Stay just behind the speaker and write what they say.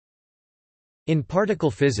In particle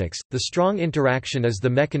physics, the strong interaction is the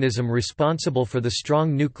mechanism responsible for the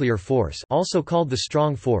strong nuclear force, also called the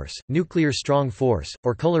strong force, nuclear strong force,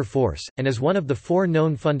 or color force, and is one of the four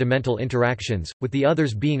known fundamental interactions, with the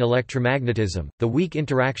others being electromagnetism, the weak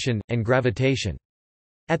interaction, and gravitation.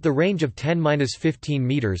 At the range of 10⁻15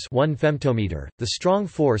 meters (1 femtometer), the strong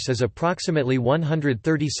force is approximately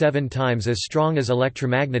 137 times as strong as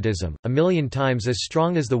electromagnetism, 1,000,000 times as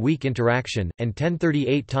strong as the weak interaction, and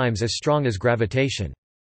 1038 times as strong as gravitation.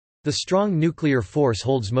 The strong nuclear force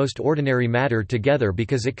holds most ordinary matter together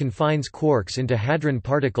because it confines quarks into hadron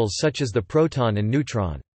particles such as the proton and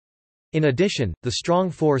neutron. In addition, the strong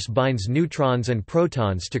force binds neutrons and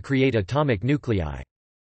protons to create atomic nuclei.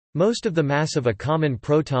 Most of the mass of a common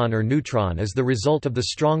proton or neutron is the result of the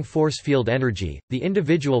strong force field energy. The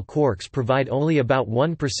individual quarks provide only about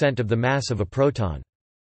 1% of the mass of a proton.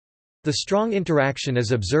 The strong interaction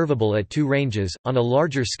is observable at two ranges. On a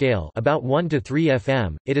larger scale, about 1 to 3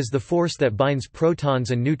 fm, it is the force that binds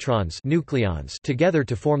protons and neutrons, nucleons, together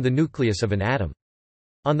to form the nucleus of an atom.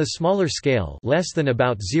 On the smaller scale, less than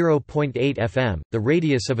about 0.8 fm, the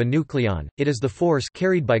radius of a nucleon, it is the force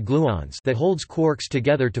carried by gluons that holds quarks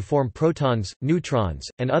together to form protons, neutrons,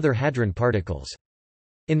 and other hadron particles.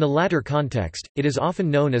 In the latter context, it is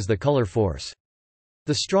often known as the color force.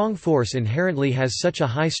 The strong force inherently has such a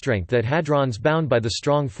high strength that hadrons bound by the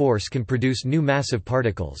strong force can produce new massive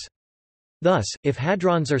particles. Thus, if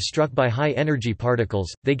hadrons are struck by high-energy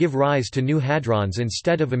particles, they give rise to new hadrons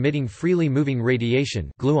instead of emitting freely moving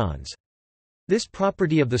radiation, gluons. This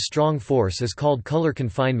property of the strong force is called color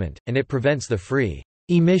confinement, and it prevents the free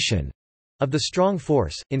emission of the strong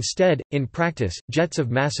force. Instead, in practice, jets of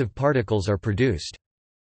massive particles are produced.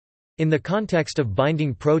 In the context of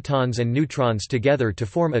binding protons and neutrons together to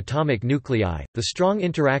form atomic nuclei, the strong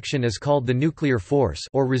interaction is called the nuclear force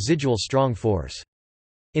or residual strong force.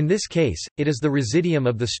 In this case, it is the residuum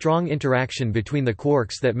of the strong interaction between the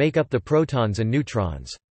quarks that make up the protons and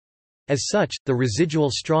neutrons. As such, the residual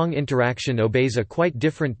strong interaction obeys a quite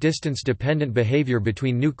different distance-dependent behavior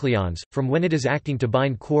between nucleons, from when it is acting to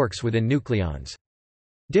bind quarks within nucleons.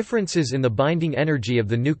 Differences in the binding energy of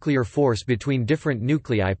the nuclear force between different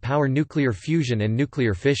nuclei power nuclear fusion and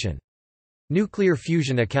nuclear fission. Nuclear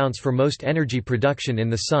fusion accounts for most energy production in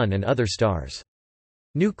the Sun and other stars.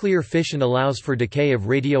 Nuclear fission allows for decay of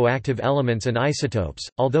radioactive elements and isotopes,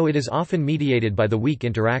 although it is often mediated by the weak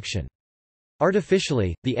interaction.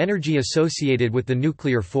 Artificially, the energy associated with the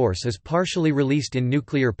nuclear force is partially released in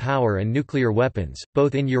nuclear power and nuclear weapons,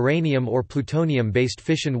 both in uranium or plutonium-based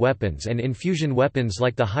fission weapons and in fusion weapons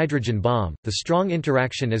like the hydrogen bomb. The strong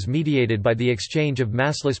interaction is mediated by the exchange of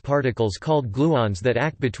massless particles called gluons that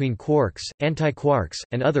act between quarks, antiquarks,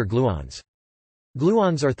 and other gluons.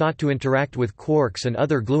 Gluons are thought to interact with quarks and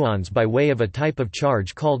other gluons by way of a type of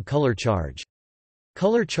charge called color charge.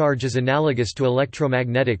 Color charge is analogous to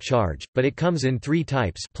electromagnetic charge, but it comes in three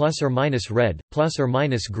types: plus or minus red, plus or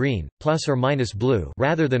minus green, plus or minus blue,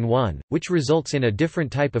 rather than one, which results in a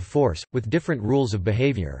different type of force, with different rules of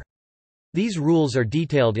behavior. These rules are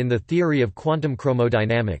detailed in the theory of quantum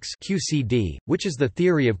chromodynamics (QCD), which is the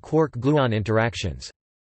theory of quark-gluon interactions.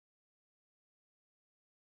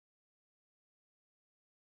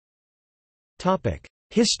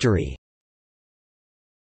 History.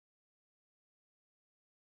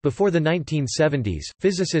 Before the 1970s,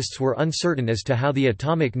 physicists were uncertain as to how the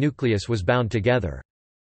atomic nucleus was bound together.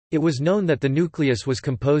 It was known that the nucleus was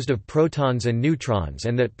composed of protons and neutrons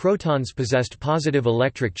and that protons possessed positive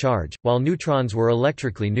electric charge, while neutrons were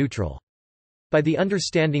electrically neutral. By the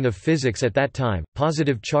understanding of physics at that time,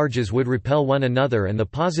 positive charges would repel one another and the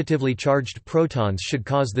positively charged protons should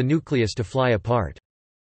cause the nucleus to fly apart.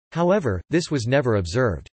 However, this was never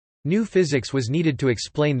observed. New physics was needed to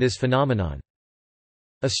explain this phenomenon.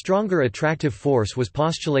 A stronger attractive force was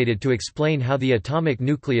postulated to explain how the atomic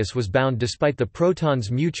nucleus was bound despite the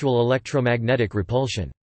protons' mutual electromagnetic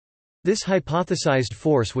repulsion. This hypothesized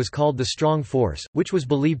force was called the strong force, which was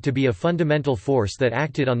believed to be a fundamental force that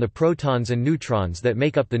acted on the protons and neutrons that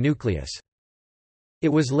make up the nucleus. It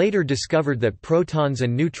was later discovered that protons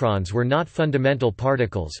and neutrons were not fundamental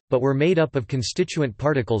particles, but were made up of constituent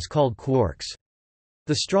particles called quarks.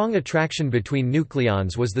 The strong attraction between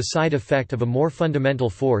nucleons was the side effect of a more fundamental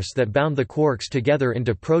force that bound the quarks together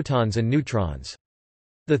into protons and neutrons.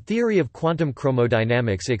 The theory of quantum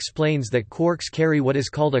chromodynamics explains that quarks carry what is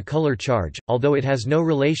called a color charge, although it has no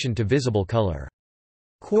relation to visible color.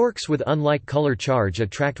 Quarks with unlike color charge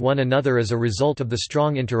attract one another as a result of the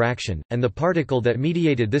strong interaction, and the particle that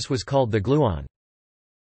mediated this was called the gluon.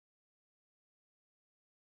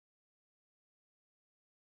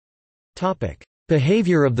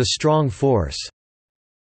 Behavior of the strong force.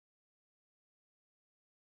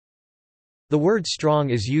 The word strong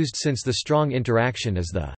is used since the strong interaction is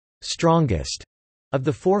the strongest of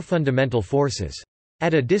the four fundamental forces.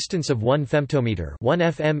 At a distance of 1 femtometer, 1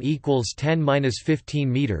 fm equals 10⁻15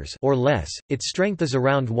 meters or less, its strength is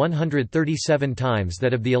around 137 times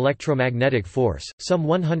that of the electromagnetic force, some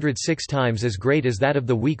 106 times as great as that of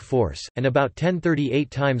the weak force, and about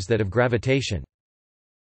 1038 times that of gravitation.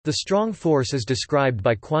 The strong force is described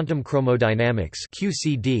by quantum chromodynamics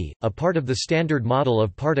 (QCD), a part of the Standard Model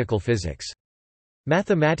of particle physics.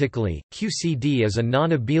 Mathematically, QCD is a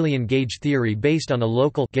non-abelian gauge theory based on a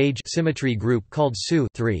local gauge symmetry group called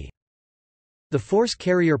SU(3). The force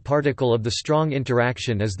carrier particle of the strong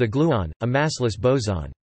interaction is the gluon, a massless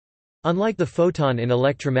boson. Unlike the photon in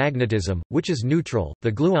electromagnetism, which is neutral,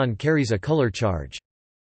 the gluon carries a color charge.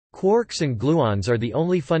 Quarks and gluons are the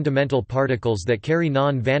only fundamental particles that carry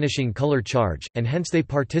non-vanishing color charge, and hence they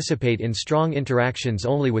participate in strong interactions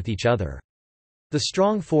only with each other. The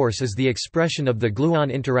strong force is the expression of the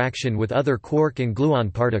gluon interaction with other quark and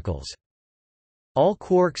gluon particles. All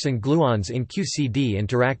quarks and gluons in QCD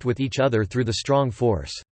interact with each other through the strong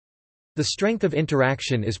force. The strength of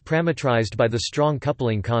interaction is parametrized by the strong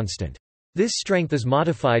coupling constant. This strength is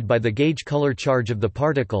modified by the gauge color charge of the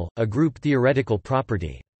particle, a group theoretical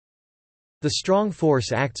property. The strong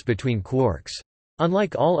force acts between quarks.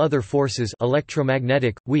 Unlike all other forces,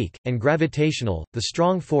 electromagnetic, weak, and gravitational, the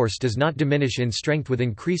strong force does not diminish in strength with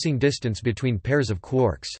increasing distance between pairs of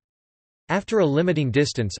quarks. After a limiting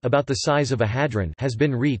distance about the size of a hadron has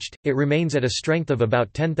been reached, it remains at a strength of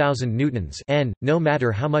about 10,000 newtons (N), no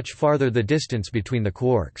matter how much farther the distance between the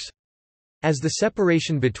quarks. As the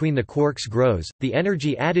separation between the quarks grows, the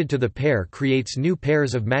energy added to the pair creates new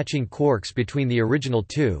pairs of matching quarks between the original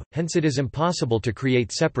two, hence it is impossible to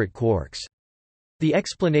create separate quarks. The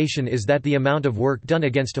explanation is that the amount of work done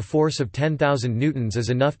against a force of 10,000 newtons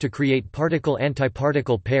is enough to create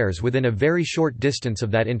particle-antiparticle pairs within a very short distance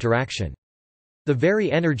of that interaction. The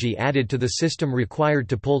very energy added to the system required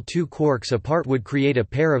to pull two quarks apart would create a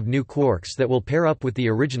pair of new quarks that will pair up with the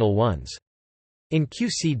original ones. In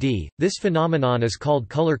QCD, this phenomenon is called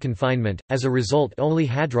color confinement. As a result, only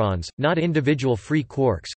hadrons, not individual free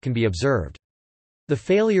quarks, can be observed. The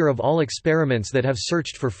failure of all experiments that have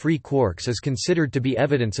searched for free quarks is considered to be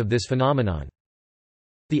evidence of this phenomenon.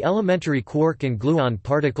 The elementary quark and gluon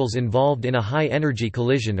particles involved in a high-energy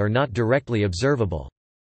collision are not directly observable.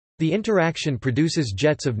 The interaction produces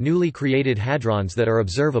jets of newly created hadrons that are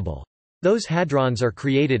observable. Those hadrons are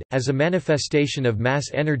created, as a manifestation of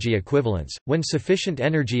mass-energy equivalence, when sufficient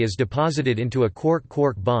energy is deposited into a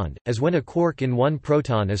quark-quark bond, as when a quark in one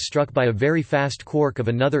proton is struck by a very fast quark of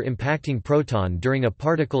another impacting proton during a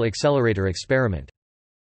particle accelerator experiment.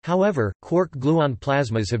 However, quark-gluon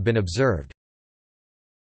plasmas have been observed.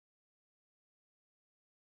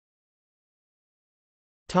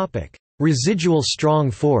 Residual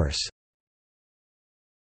strong force.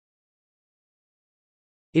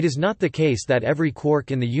 It is not the case that every quark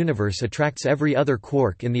in the universe attracts every other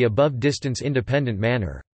quark in the above distance-independent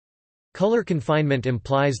manner. Color confinement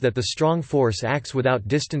implies that the strong force acts without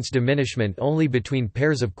distance diminishment only between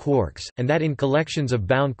pairs of quarks, and that in collections of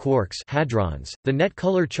bound quarks hadrons, the net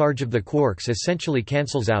color charge of the quarks essentially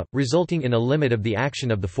cancels out, resulting in a limit of the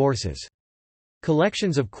action of the forces.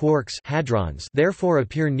 Collections of quarks hadrons therefore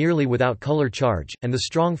appear nearly without color charge, and the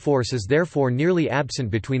strong force is therefore nearly absent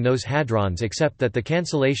between those hadrons except that the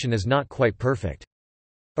cancellation is not quite perfect.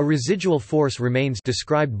 A residual force remains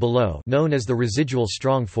described below, known as the residual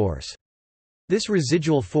strong force. This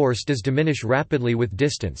residual force does diminish rapidly with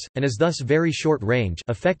distance, and is thus very short range,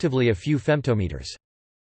 effectively a few femtometers.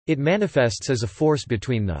 It manifests as a force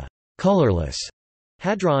between the colorless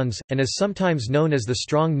hadrons, and is sometimes known as the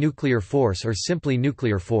strong nuclear force or simply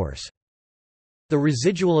nuclear force. The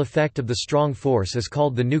residual effect of the strong force is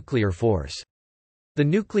called the nuclear force. The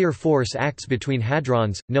nuclear force acts between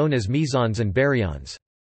hadrons, known as mesons and baryons.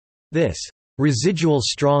 This residual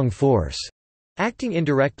strong force, acting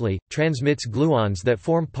indirectly, transmits gluons that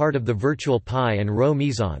form part of the virtual pi and rho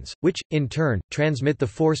mesons, which, in turn, transmit the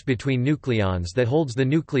force between nucleons that holds the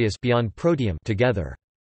nucleus beyond protium together.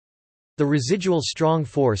 The residual strong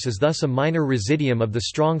force is thus a minor residuum of the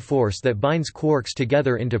strong force that binds quarks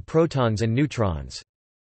together into protons and neutrons.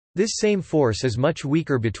 This same force is much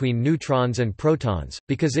weaker between neutrons and protons,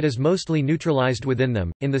 because it is mostly neutralized within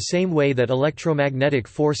them, in the same way that electromagnetic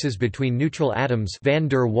forces between neutral atoms van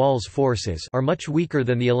der Waals forces are much weaker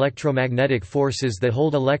than the electromagnetic forces that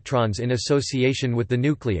hold electrons in association with the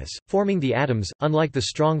nucleus, forming the atoms. Unlike the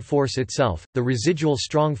strong force itself, the residual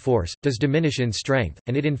strong force does diminish in strength,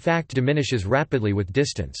 and it in fact diminishes rapidly with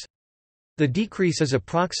distance. The decrease is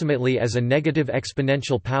approximately as a negative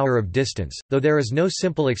exponential power of distance, though there is no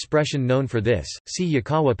simple expression known for this. See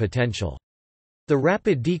Yukawa potential. The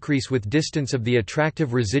rapid decrease with distance of the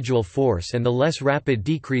attractive residual force and the less rapid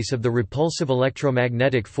decrease of the repulsive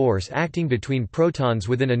electromagnetic force acting between protons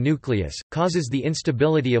within a nucleus, causes the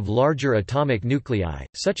instability of larger atomic nuclei,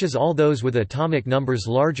 such as all those with atomic numbers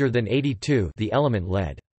larger than 82, the element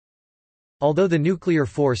lead. Although the nuclear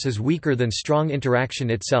force is weaker than strong interaction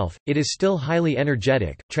itself, it is still highly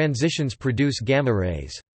energetic. Transitions produce gamma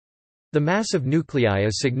rays. The mass of nuclei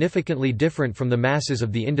is significantly different from the masses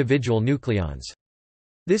of the individual nucleons.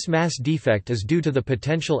 This mass defect is due to the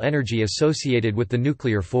potential energy associated with the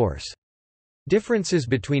nuclear force. Differences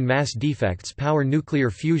between mass defects power nuclear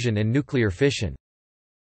fusion and nuclear fission.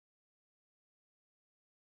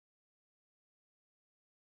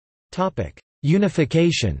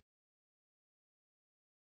 Unification.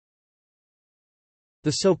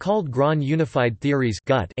 The so-called Grand unified theories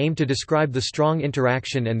aim to describe the strong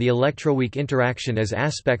interaction and the electroweak interaction as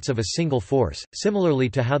aspects of a single force, similarly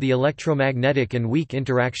to how the electromagnetic and weak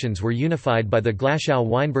interactions were unified by the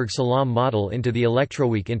Glashow-Weinberg-Salam model into the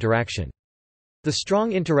electroweak interaction. The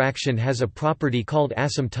strong interaction has a property called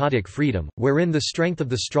asymptotic freedom, wherein the strength of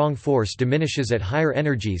the strong force diminishes at higher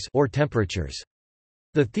energies or temperatures.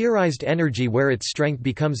 The theorized energy where its strength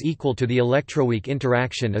becomes equal to the electroweak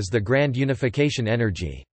interaction is the grand unification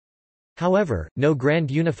energy. However, no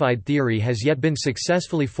grand unified theory has yet been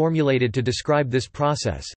successfully formulated to describe this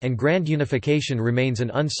process, and grand unification remains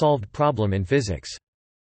an unsolved problem in physics.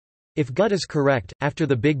 If GUT is correct, after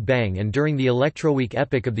the Big Bang and during the electroweak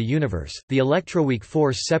epoch of the universe, the electroweak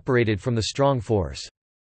force separated from the strong force.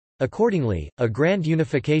 Accordingly, a grand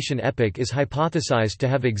unification epoch is hypothesized to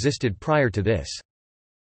have existed prior to this.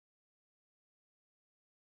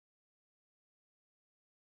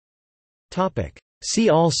 See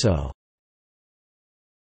also: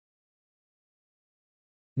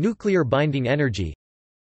 nuclear binding energy,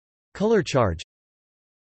 color charge,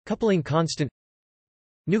 coupling constant,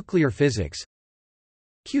 nuclear physics,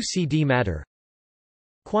 QCD matter,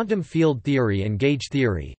 quantum field theory and gauge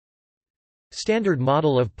theory, standard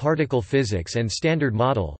model of particle physics and standard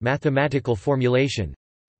model mathematical formulation,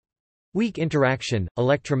 weak interaction,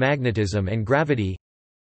 electromagnetism and gravity,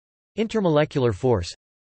 intermolecular force,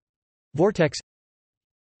 vortex,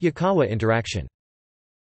 Yukawa interaction.